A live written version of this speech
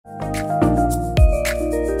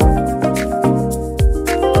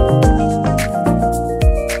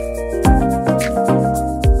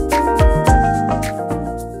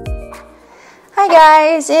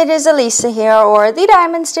guys, it is Elisa here, or the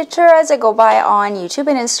Diamond Stitcher as I go by on YouTube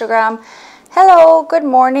and Instagram. Hello, good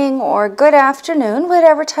morning or good afternoon,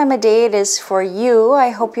 whatever time of day it is for you.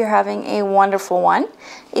 I hope you're having a wonderful one.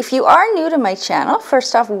 If you are new to my channel,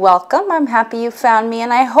 first off, welcome. I'm happy you found me,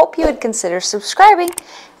 and I hope you would consider subscribing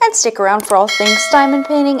and stick around for all things diamond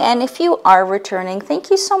painting. And if you are returning,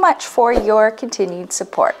 thank you so much for your continued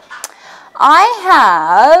support.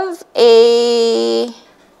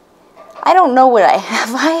 I don't know what I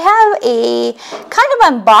have. I have a kind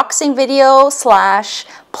of unboxing video slash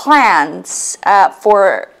plans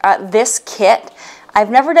for this kit.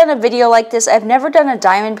 I've never done a video like this. I've never done a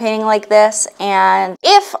diamond painting like this. And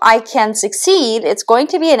if I can succeed, it's going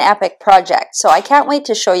to be an epic project. So I can't wait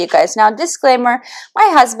to show you guys. Now, disclaimer, my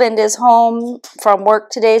husband is home from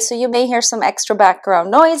work today, so you may hear some extra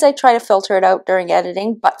background noise. I try to filter it out during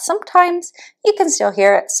editing, but sometimes you can still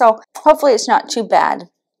hear it. So hopefully it's not too bad.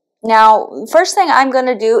 Now, first thing I'm going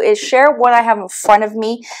to do is share what I have in front of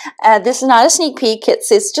me. This is not a sneak peek.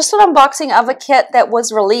 It's just an unboxing of a kit that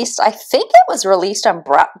was released. I think it was released on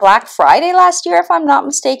Black Friday last year, if I'm not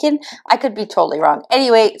mistaken. I could be totally wrong.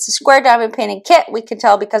 Anyway, it's a square diamond painting kit. We can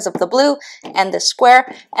tell because of the blue and the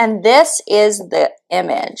square. And this is the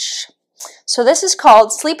image. So this is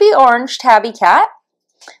called Sleepy Orange Tabby Cat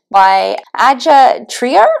by Aja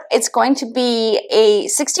Trier. It's going to be a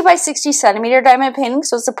 60 by 60 centimeter diamond painting,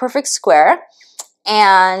 so it's a perfect square.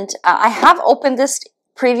 And I have opened this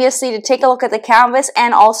previously to take a look at the canvas,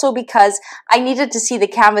 and also because I needed to see the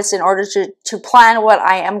canvas in order to plan what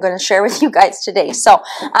I am going to share with you guys today. So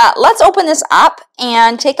let's open this up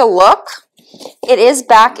and take a look. It is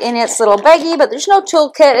back in its little baggie, but there's no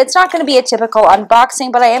toolkit. It's not going to be a typical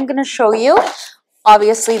unboxing, but I am going to show you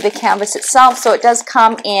obviously the canvas itself. So it does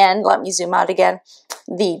come in, let me zoom out again,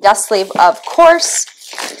 the dust sleeve, of course.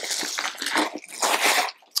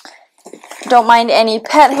 Don't mind any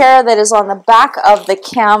pet hair that is on the back of the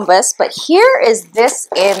canvas, but here is this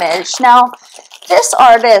image. Now, this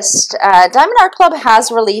artist, Diamond Art Club,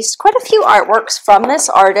 has released quite a few artworks from this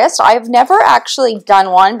artist. I've never actually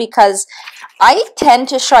done one because I tend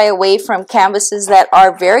to shy away from canvases that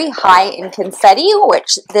are very high in confetti,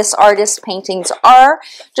 which this artist's paintings are,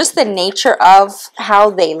 just the nature of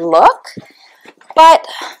how they look. But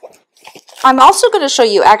I'm also going to show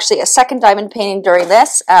you actually a second diamond painting during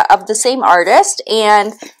this of the same artist,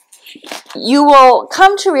 and you will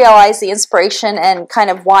come to realize the inspiration and kind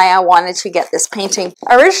of why I wanted to get this painting.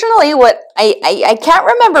 Originally, I can't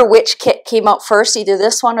remember which kit came out first, either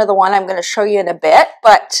this one or the one I'm going to show you in a bit,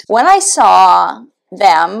 but when I saw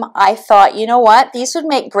them, I thought, you know what, these would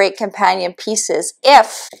make great companion pieces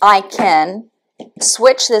if I can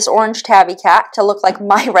switch this orange tabby cat to look like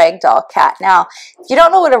my ragdoll cat. Now, if you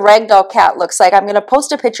don't know what a ragdoll cat looks like, I'm going to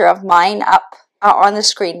post a picture of mine up on the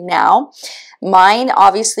screen now. Mine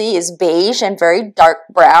obviously is beige and very dark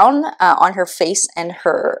brown on her face and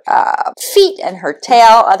her feet and her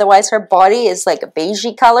tail. Otherwise, her body is like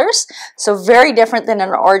beigey colors. So very different than an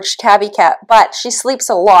orange tabby cat, but she sleeps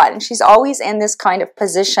a lot and she's always in this kind of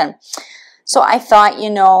position. So I thought, you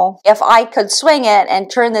know, if I could swing it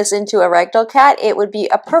and turn this into a ragdoll cat, it would be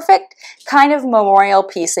a perfect kind of memorial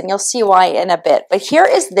piece, and you'll see why in a bit. But here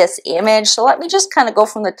is this image. So let me just kind of go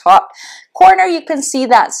from the top corner. You can see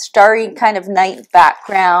that starry kind of night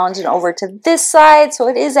background, and over to this side. So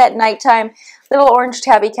it is at nighttime. Little orange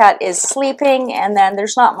tabby cat is sleeping, and then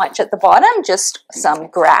there's not much at the bottom, just some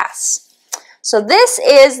grass. So this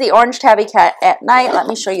is the orange tabby cat at night. Let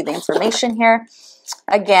me show you the information here.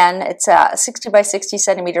 Again, it's a 60 by 60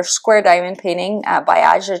 centimeter square diamond painting by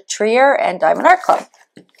Aja Trier and Diamond Art Club.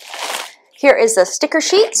 Here is the sticker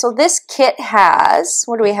sheet. So this kit has,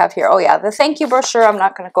 what do we have here? Oh yeah, the thank you brochure I'm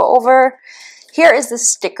not going to go over. Here is the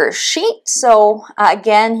sticker sheet. So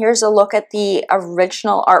again, here's a look at the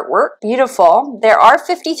original artwork. Beautiful. There are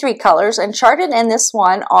 53 colors, and charted in this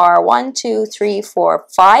one are 1, 2, 3, 4,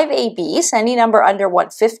 5 ABs. Any number under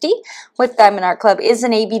 150 with Diamond Art Club is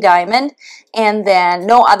an AB diamond, and then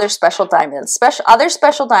no other special diamonds. Other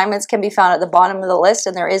special diamonds can be found at the bottom of the list,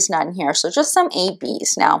 and there is none here. So just some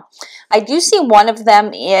ABs. Now, I do see one of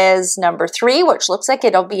them is number 3, which looks like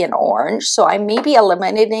it'll be an orange. So I may be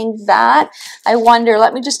eliminating that. I wonder,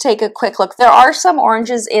 let me just take a quick look. There are some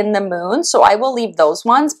oranges in the moon, so I will leave those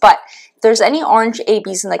ones. But if there's any orange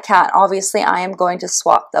ABs in the cat, obviously I am going to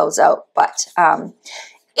swap those out. But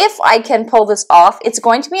if I can pull this off, it's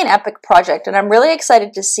going to be an epic project, and I'm really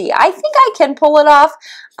excited to see. I think I can pull it off.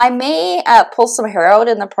 I may pull some hair out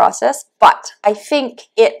in the process, but I think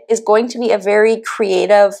it is going to be a very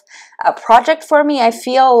creative project for me. I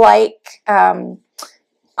feel like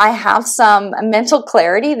I have some mental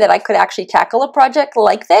clarity that I could actually tackle a project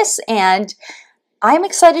like this, and I'm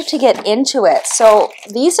excited to get into it. So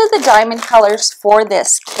these are the diamond colors for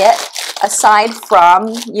this kit, aside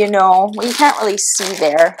from, you know, well, you can't really see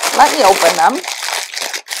there. Let me open them.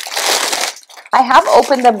 I have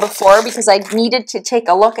opened them before because I needed to take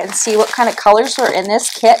a look and see what kind of colors were in this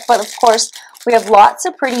kit, but of course we have lots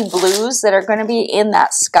of pretty blues that are going to be in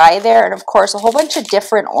that sky there, and of course a whole bunch of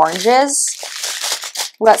different oranges.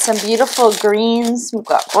 We've got some beautiful greens, we've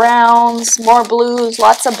got browns, more blues,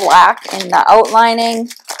 lots of black in the outlining,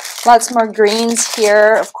 lots more greens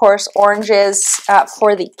here, of course oranges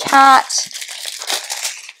for the cat.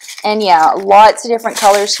 And yeah, lots of different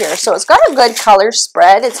colors here. So it's got a good color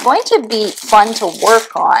spread. It's going to be fun to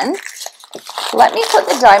work on. Let me put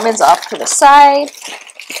the diamonds off to the side.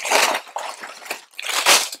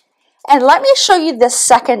 And let me show you this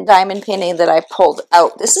second diamond painting that I pulled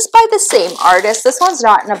out. This is by the same artist. This one's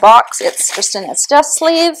not in a box. It's just in its dust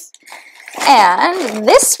sleeve. And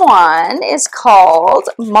this one is called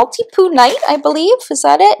Multi-Poo Night, I believe. Is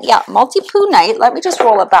that it? Yeah, Multi-Poo Night. Let me just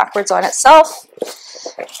roll it backwards on itself.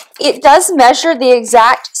 It does measure the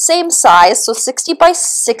exact same size, so 60 by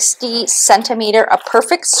 60 centimeter, a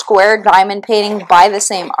perfect square diamond painting by the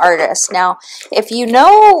same artist. Now, if you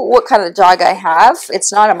know what kind of dog I have,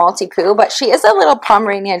 it's not a Multi-Poo, but she is a little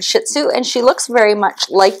Pomeranian Shih Tzu, and she looks very much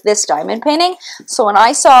like this diamond painting. So when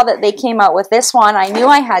I saw that they came out with this one, I knew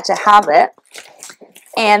I had to have it.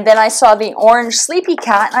 And then I saw the orange sleepy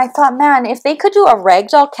cat, and I thought, man, if they could do a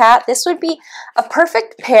ragdoll cat, this would be a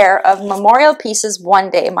perfect pair of memorial pieces one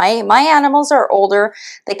day. My animals are older.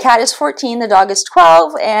 The cat is 14, the dog is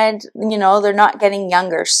 12, and, you know, they're not getting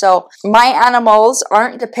younger. So my animals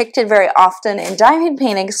aren't depicted very often in diamond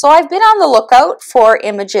paintings, so I've been on the lookout for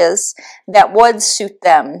images that would suit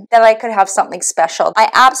them, that I could have something special. I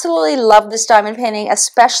absolutely love this diamond painting,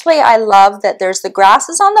 especially I love that there's the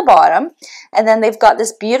grasses on the bottom, and then they've got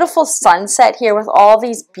this beautiful sunset here with all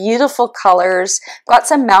these beautiful colors. Got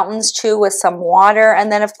some mountains too with some water,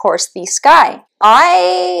 and then of course the sky.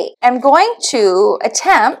 I am going to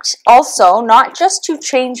attempt also not just to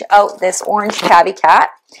change out this orange tabby cat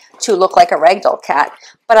to look like a ragdoll cat,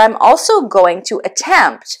 but I'm also going to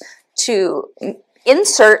attempt to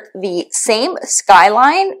insert the same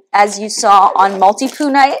skyline as you saw on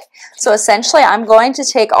Multi-Poo Night. So essentially I'm going to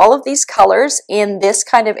take all of these colors in this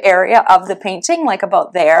kind of area of the painting, like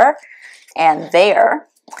about there and there,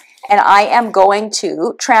 and I am going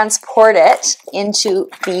to transport it into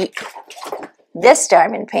this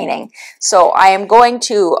diamond painting. So I am going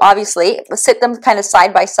to obviously sit them kind of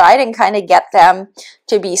side by side and kind of get them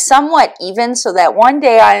to be somewhat even, so that one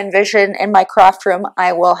day I envision in my craft room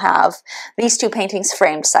I will have these two paintings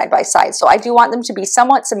framed side by side. So I do want them to be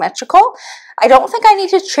somewhat symmetrical. I don't think I need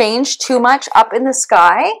to change too much up in the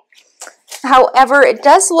sky. However, it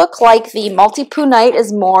does look like the Multi-Poo Night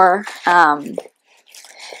is more,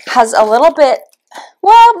 has a little bit,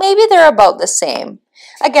 well, maybe they're about the same.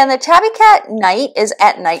 Again, the Tabby Cat Night is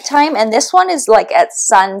at nighttime, and this one is like at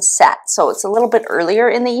sunset, so it's a little bit earlier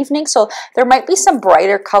in the evening, so there might be some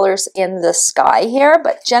brighter colors in the sky here,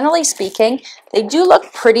 but generally speaking, they do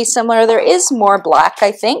look pretty similar. There is more black,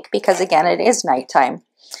 I think, because again, it is nighttime.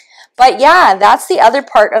 But yeah, that's the other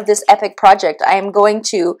part of this epic project. I am going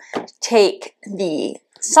to take the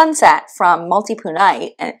sunset from Multi-Poo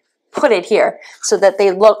Night and put it here so that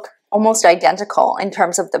they look almost identical in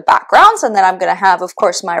terms of the backgrounds, and then I'm going to have, of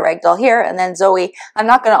course, my ragdoll here, and then Zoe. I'm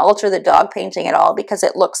not going to alter the dog painting at all because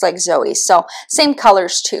it looks like Zoe, so same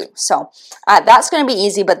colors too. So that's going to be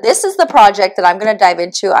easy, but this is the project that I'm going to dive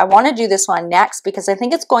into. I want to do this one next because I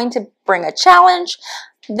think it's going to bring a challenge.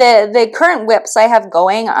 The current whips I have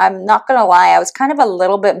going, I'm not going to lie, I was kind of a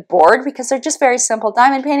little bit bored because they're just very simple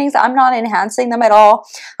diamond paintings. I'm not enhancing them at all.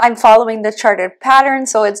 I'm following the charted pattern,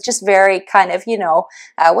 so it's just very kind of, you know,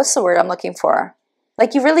 what's the word I'm looking for?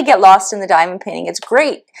 Like, you really get lost in the diamond painting. It's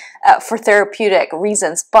great for therapeutic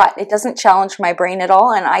reasons, but it doesn't challenge my brain at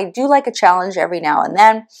all, and I do like a challenge every now and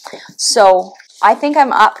then. So I think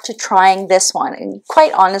I'm up to trying this one, and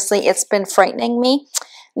quite honestly, it's been frightening me.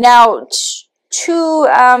 Now,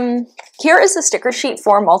 here is the sticker sheet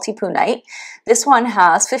for Multi-Poo Night. This one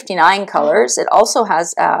has 59 colors. It also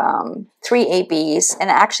has 3 ABs, and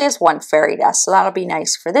it actually has 1 fairy dust, so that'll be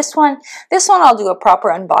nice for this one. This one I'll do a proper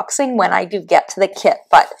unboxing when I do get to the kit,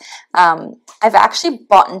 but I've actually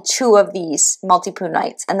bought 2 of these Multi-Poo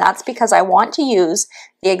Nights, and that's because I want to use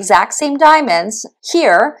the exact same diamonds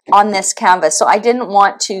here on this canvas. So I didn't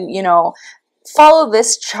want to, you know, follow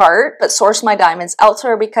this chart but source my diamonds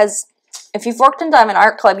elsewhere, because if you've worked in Diamond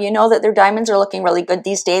Art Club, you know that their diamonds are looking really good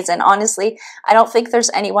these days. And honestly, I don't think there's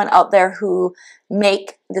anyone out there who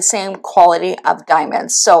make the same quality of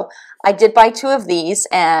diamonds. So I did buy 2 of these,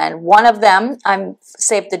 and one of them I'm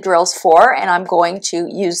saved the drills for, and I'm going to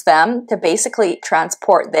use them to basically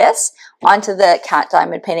transport this onto the cat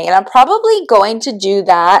diamond painting. And I'm probably going to do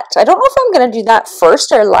that. I don't know if I'm going to do that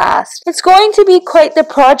first or last. It's going to be quite the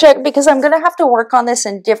project because I'm going to have to work on this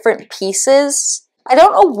in different pieces. I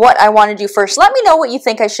don't know what I want to do first. Let me know what you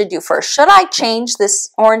think I should do first. Should I change this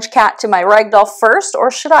orange cat to my ragdoll first, or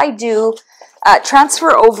should I do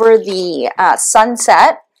transfer over the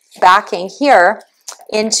sunset backing here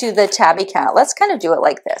into the tabby cat? Let's kind of do it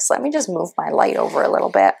like this. Let me just move my light over a little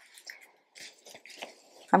bit.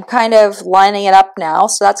 I'm kind of lining it up now,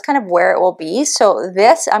 so that's kind of where it will be. So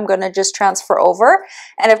this I'm going to just transfer over,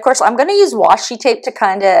 and of course I'm going to use washi tape to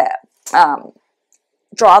kind of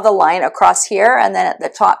draw the line across here and then at the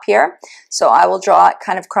top here. So I will draw it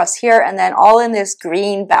kind of across here, and then all in this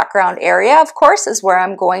green background area, of course, is where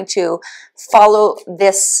I'm going to follow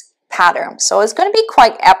this pattern. So it's going to be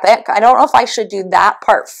quite epic. I don't know if I should do that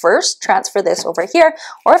part first, transfer this over here,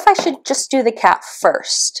 or if I should just do the cat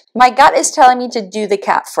first. My gut is telling me to do the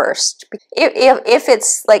cat first. If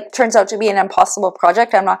it's like turns out to be an impossible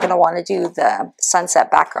project, I'm not going to want to do the sunset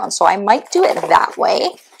background. So I might do it that way.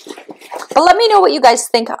 But let me know what you guys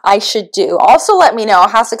think I should do. Also, let me know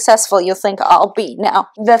how successful you think I'll be. Now,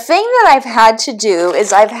 the thing that I've had to do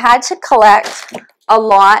is I've had to collect a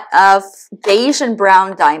lot of beige and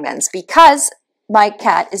brown diamonds because my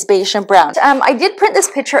cat is beige and brown. I did print this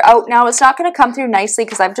picture out. Now, it's not going to come through nicely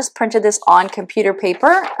because I've just printed this on computer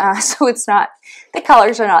paper. So it's not, the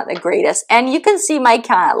colors are not the greatest. And you can see my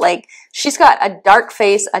cat, like, she's got a dark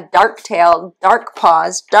face, a dark tail, dark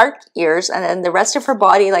paws, dark ears, and then the rest of her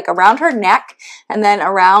body, like around her neck, and then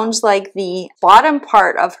around like the bottom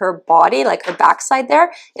part of her body, like her backside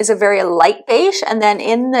there, is a very light beige. And then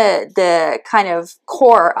in the kind of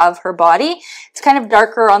core of her body, it's kind of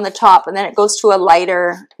darker on the top, and then it goes to a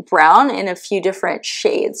lighter brown in a few different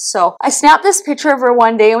shades. So I snapped this picture of her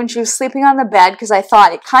one day when she was sleeping on the bed because I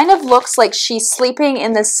thought it kind of looks like she's sleeping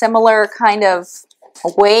in the similar kind of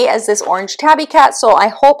way as this orange tabby cat. So I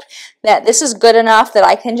hope that this is good enough that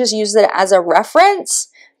I can just use it as a reference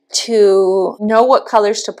to know what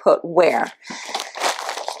colors to put where.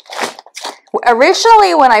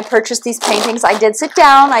 Originally, when I purchased these paintings, I did sit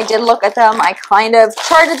down, I did look at them, I kind of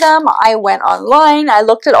charted them, I went online, I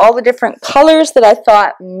looked at all the different colors that I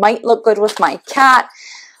thought might look good with my cat.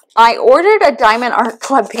 I ordered a Diamond Art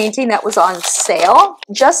Club painting that was on sale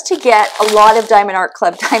just to get a lot of Diamond Art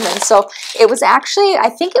Club diamonds. So it was actually, I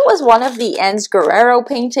think it was one of the Enz Guerrero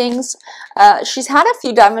paintings. She's had a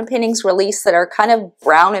few diamond paintings released that are kind of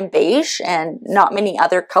brown and beige and not many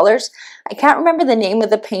other colors. I can't remember the name of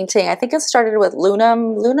the painting. I think it started with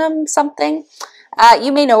Lunam something.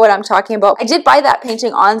 You may know what I'm talking about. I did buy that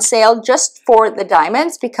painting on sale just for the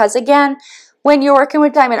diamonds because, again, when you're working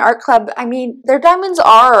with Diamond Art Club, I mean, their diamonds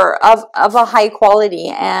are of a high quality,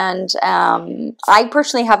 and I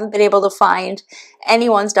personally haven't been able to find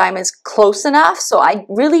anyone's diamonds close enough, so I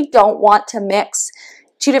really don't want to mix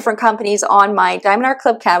 2 different companies on my Diamond Art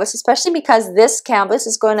Club canvas, especially because this canvas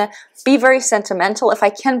is going to be very sentimental. If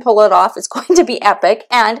I can pull it off, it's going to be epic,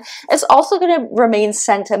 and it's also going to remain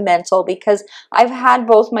sentimental because I've had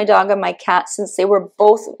both my dog and my cat since they were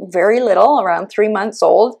both very little, around 3 months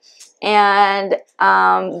old. And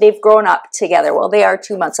they've grown up together. Well, they are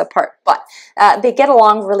 2 months apart, but they get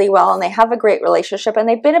along really well and they have a great relationship, and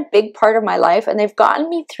they've been a big part of my life, and they've gotten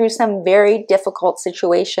me through some very difficult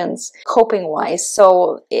situations coping wise.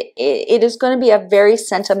 So it is going to be a very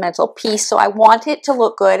sentimental piece. So I want it to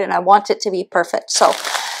look good and I want it to be perfect. So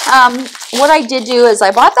what I did do is I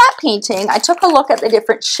bought that painting. I took a look at the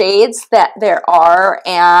different shades that there are,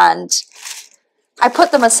 and I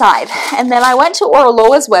put them aside, and then I went to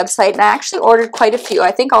Oroloa's website and I actually ordered quite a few.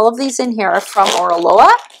 I think all of these in here are from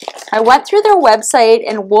Oroloa. I went through their website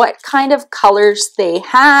and what kind of colors they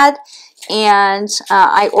had, and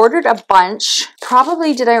I ordered a bunch.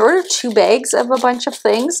 Probably, did I order 2 bags of a bunch of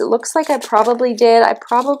things? It looks like I probably did.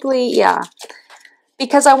 Yeah.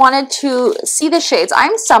 Because I wanted to see the shades.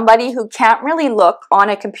 I'm somebody who can't really look on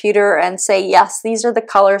a computer and say, yes, these are the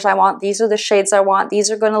colors I want, these are the shades I want, these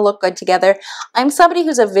are going to look good together. I'm somebody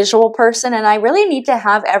who's a visual person, and I really need to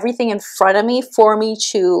have everything in front of me for me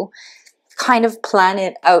to kind of plan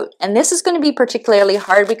it out. And this is going to be particularly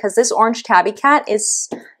hard because this orange tabby cat is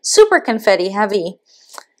super confetti heavy.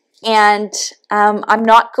 And I'm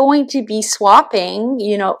not going to be swapping,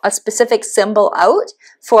 you know, a specific symbol out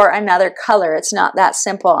for another color. It's not that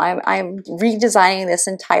simple. I'm redesigning this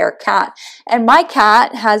entire cat. And my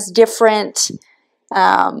cat has different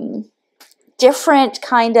kind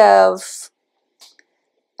of,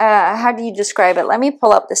 how do you describe it? Let me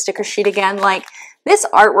pull up the sticker sheet again. Like, this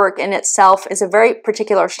artwork in itself is a very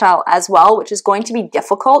particular style as well, which is going to be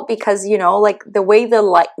difficult because, you know, like the way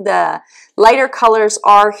the lighter colors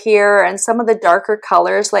are here and some of the darker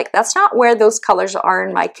colors, like that's not where those colors are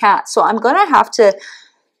in my cat. So I'm going to have to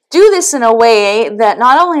do this in a way that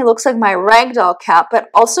not only looks like my ragdoll cat, but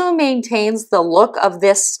also maintains the look of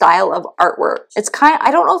this style of artwork. It's kind of,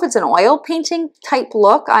 I don't know if it's an oil painting type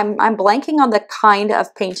look. I'm blanking on the kind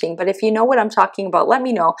of painting, but if you know what I'm talking about, let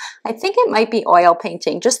me know. I think it might be oil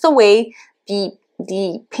painting, just the way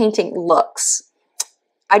the painting looks.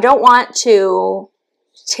 I don't want to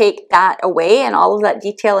take that away and all of that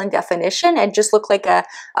detail and definition and just look like a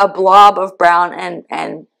blob of brown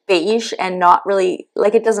and beige and not really,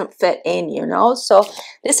 like, it doesn't fit in, you know. So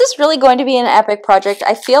this is really going to be an epic project.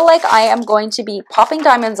 I feel like I am going to be popping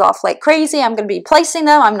diamonds off like crazy. I'm going to be placing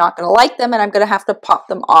them. I'm not going to like them and I'm going to have to pop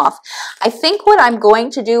them off. I think what I'm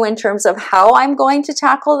going to do in terms of how I'm going to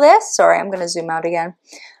tackle this, sorry, I'm going to zoom out again.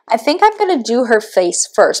 I think I'm going to do her face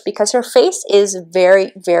first because her face is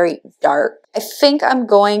very, very dark. I think I'm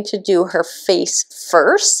going to do her face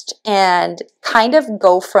first and kind of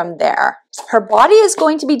go from there. Her body is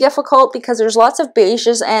going to be difficult because there's lots of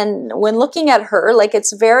beiges, and when looking at her, like,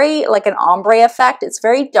 it's very like an ombre effect. It's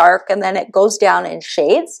very dark and then it goes down in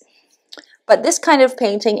shades. But this kind of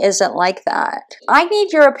painting isn't like that. I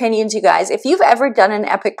need your opinions, you guys. If you've ever done an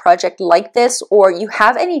epic project like this, or you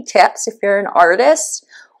have any tips if you're an artist,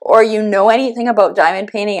 or you know anything about diamond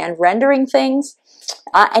painting and rendering things,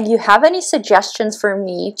 and you have any suggestions for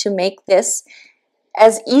me to make this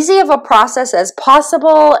as easy of a process as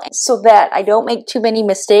possible so that I don't make too many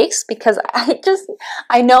mistakes, because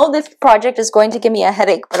I know this project is going to give me a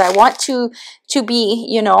headache, but I want to be,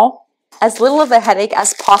 you know, as little of a headache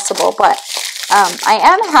as possible. But I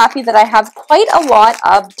am happy that I have quite a lot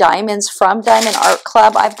of diamonds from Diamond Art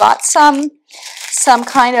Club. I've got some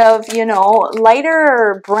kind of, you know,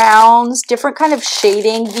 lighter browns, different kind of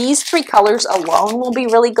shading. These three colors alone will be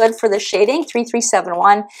really good for the shading: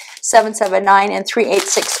 3371, 779, and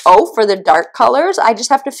 3860 for the dark colors. I just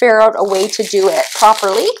have to figure out a way to do it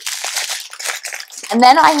properly. And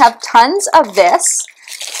then I have tons of this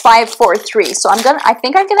 543. So I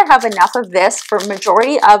think I'm gonna have enough of this for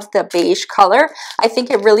majority of the beige color. I think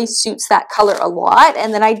it really suits that color a lot.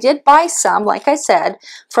 And then I did buy some, like I said,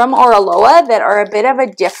 from Oraloa that are a bit of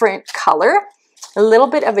a different color, a little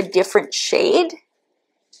bit of a different shade,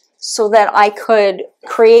 so that I could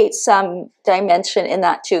create some dimension in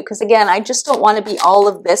that too. Because again, I just don't want to be all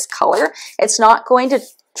of this color. It's not going to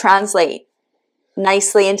translate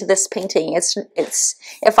nicely into this painting. It's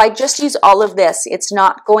if I just use all of this, it's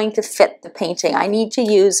not going to fit the painting. I need to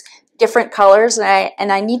use different colors,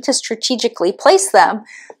 and I need to strategically place them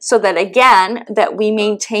so that, again, that we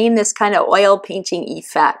maintain this kind of oil painting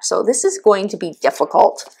effect. So this is going to be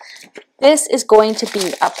difficult. This is going to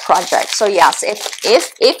be a project. So yes,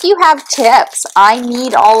 if you have tips, I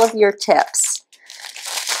need all of your tips.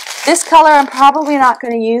 This color I'm probably not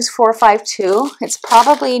going to use 452. It's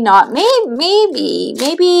probably not, maybe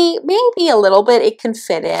a little bit it can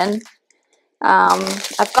fit in.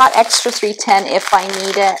 I've got extra 310 if I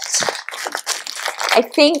need it. I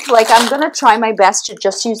think, like, I'm going to try my best to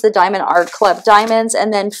just use the Diamond Art Club diamonds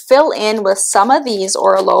and then fill in with some of these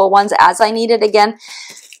Oraloa ones as I need it. Again,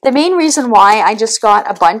 the main reason why I just got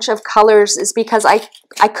a bunch of colors is because I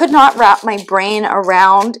could not wrap my brain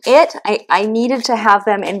around it. I needed to have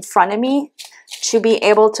them in front of me to be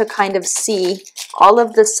able to kind of see all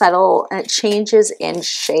of the subtle changes in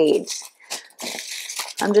shade.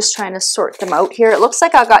 I'm just trying to sort them out here. It looks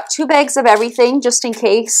like I've got 2 bags of everything just in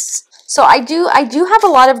case. So I do have a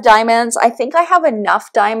lot of diamonds. I think I have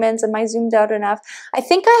enough diamonds. Am I zoomed out enough? I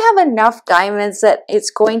think I have enough diamonds that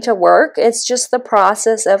it's going to work. It's just the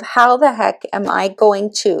process of how the heck am I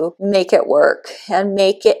going to make it work and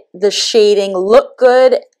make it the shading look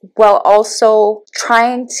good while also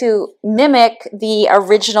trying to mimic the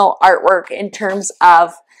original artwork in terms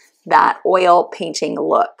of that oil painting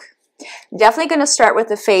look. Definitely going to start with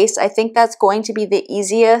the face. I think that's going to be the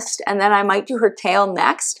easiest, and then I might do her tail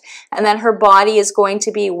next, and then her body is going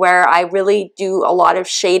to be where I really do a lot of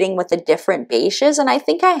shading with the different beiges, and I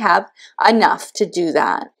think I have enough to do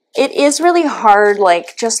that. It is really hard,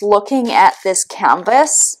 like, just looking at this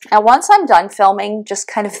canvas. Now, once I'm done filming just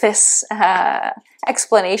kind of this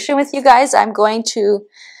explanation with you guys, I'm going to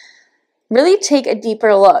really take a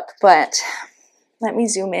deeper look. But let me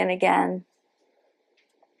zoom in again.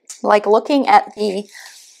 Like looking at the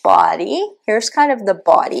body, here's kind of the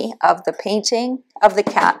body of the painting, of the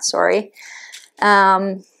cat, sorry.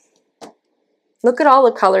 Look at all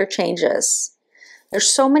the color changes. There's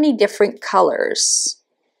so many different colors.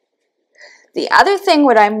 The other thing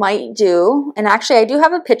what I might do, and actually I do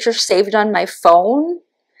have a picture saved on my phone,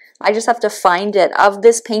 I just have to find it, of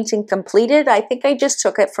this painting completed. I think I just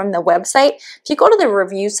took it from the website. If you go to the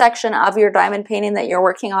review section of your diamond painting that you're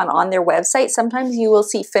working on their website, sometimes you will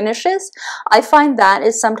see finishes. I find that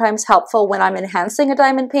is sometimes helpful when I'm enhancing a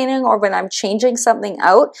diamond painting or when I'm changing something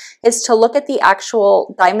out, is to look at the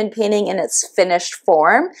actual diamond painting in its finished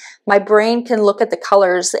form. My brain can look at the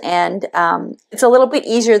colors, and it's a little bit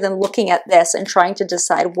easier than looking at this and trying to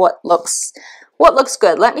decide what looks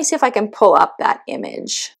good. Let me see if I can pull up that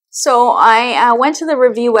image. So I went to the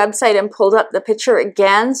review website and pulled up the picture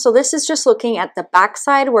again. So this is just looking at the back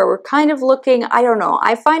side where we're kind of looking, I don't know,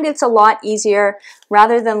 I find it's a lot easier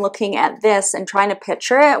rather than looking at this and trying to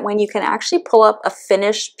picture it when you can actually pull up a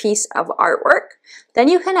finished piece of artwork. Then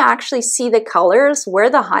you can actually see the colors, where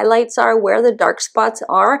the highlights are, where the dark spots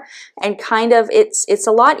are, and kind of it's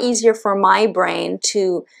a lot easier for my brain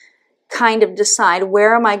to kind of decide,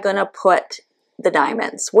 where am I going to put the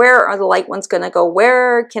diamonds? Where are the light ones going to go?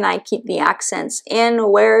 Where can I keep the accents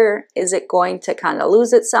in? Where is it going to kind of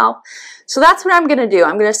lose itself? So that's what I'm going to do.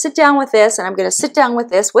 I'm going to sit down with this, and I'm going to sit down with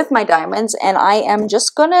this with my diamonds, and I am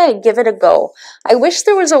just going to give it a go. I wish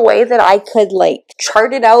there was a way that I could like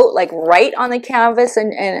chart it out like right on the canvas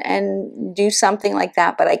and do something like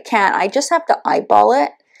that, but I can't. I just have to eyeball it.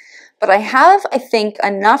 But I have, I think,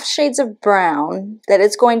 enough shades of brown that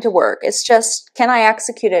it's going to work. It's just, can I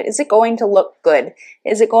execute it? Is it going to look good?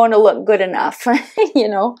 Is it going to look good enough? You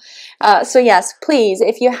know? So yes, please,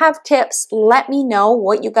 if you have tips, let me know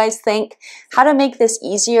what you guys think, how to make this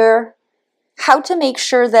easier, how to make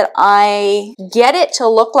sure that I get it to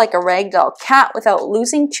look like a ragdoll cat without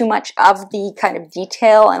losing too much of the kind of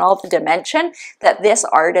detail and all the dimension that this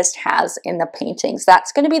artist has in the paintings.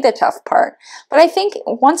 That's going to be the tough part. But I think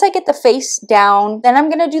once I get the face down, then I'm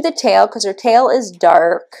going to do the tail, because her tail is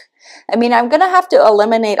dark. I mean, I'm going to have to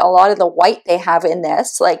eliminate a lot of the white they have in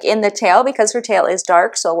this, like in the tail, because her tail is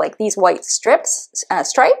dark. So like these white stripes,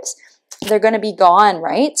 they're going to be gone,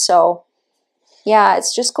 right? So yeah,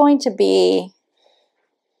 it's just going to be,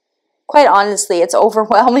 quite honestly, it's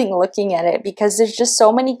overwhelming looking at it because there's just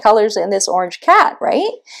so many colors in this orange cat, right?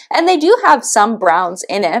 And they do have some browns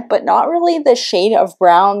in it, but not really the shade of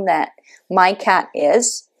brown that my cat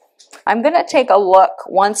is. I'm going to take a look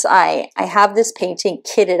once I have this painting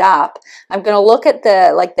kitted up. I'm going to look at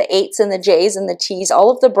the like the 8s and the J's and the T's, all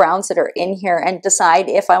of the browns that are in here, and decide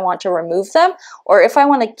if I want to remove them or if I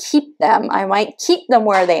want to keep them. I might keep them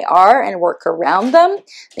where they are and work around them,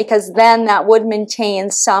 because then that would maintain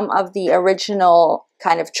some of the original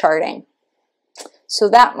kind of charting. So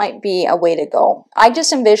that might be a way to go. I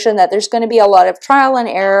just envision that there's going to be a lot of trial and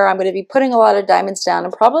error. I'm going to be putting a lot of diamonds down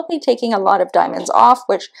and probably taking a lot of diamonds off,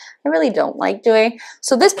 which I really don't like doing.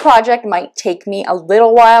 So this project might take me a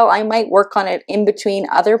little while. I might work on it in between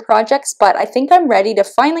other projects, but I think I'm ready to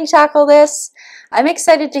finally tackle this. I'm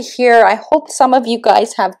excited to hear. I hope some of you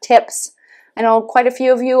guys have tips. I know quite a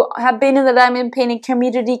few of you have been in the diamond painting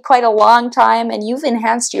community quite a long time, and you've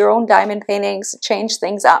enhanced your own diamond paintings, changed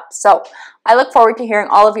things up. So I look forward to hearing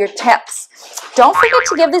all of your tips. Don't forget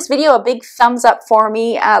to give this video a big thumbs up for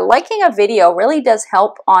me. Liking a video really does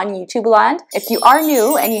help on YouTube land. If you are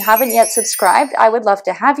new and you haven't yet subscribed, I would love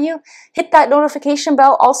to have you. Hit that notification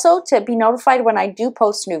bell also to be notified when I do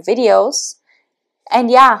post new videos.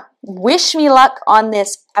 And yeah, wish me luck on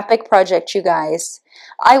this epic project, you guys.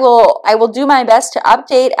 I will do my best to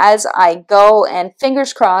update as I go, and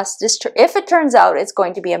fingers crossed, if it turns out, it's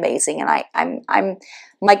going to be amazing. And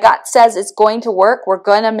my gut says it's going to work. We're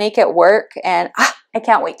going to make it work, and I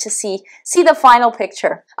can't wait to see the final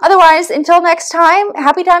picture. Otherwise, until next time,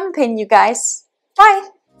 happy diamond painting, you guys. Bye.